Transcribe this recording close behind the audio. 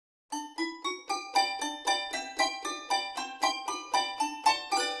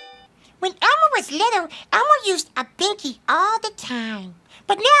was little, Elmo used a binky all the time.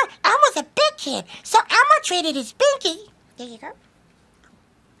 But now Elmo's a big kid, so Elmo traded his binky, there you go,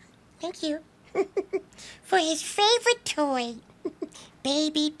 thank you, for his favorite toy,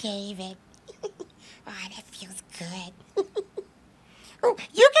 Baby David. Oh, that feels good. Oh,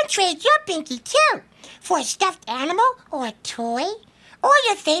 you can trade your binky too for a stuffed animal or a toy or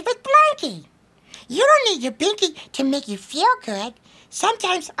your favorite blankie. You don't need your binky to make you feel good.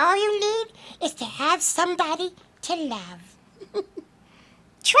 Sometimes all you need is to have somebody to love.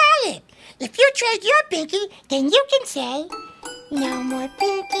 Try it. If you trade your binky, then you can say, no more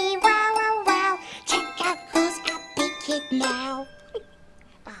binky, wow, wow, wow. Check out who's a big kid now.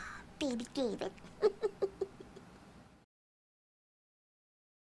 Ah, Baby David.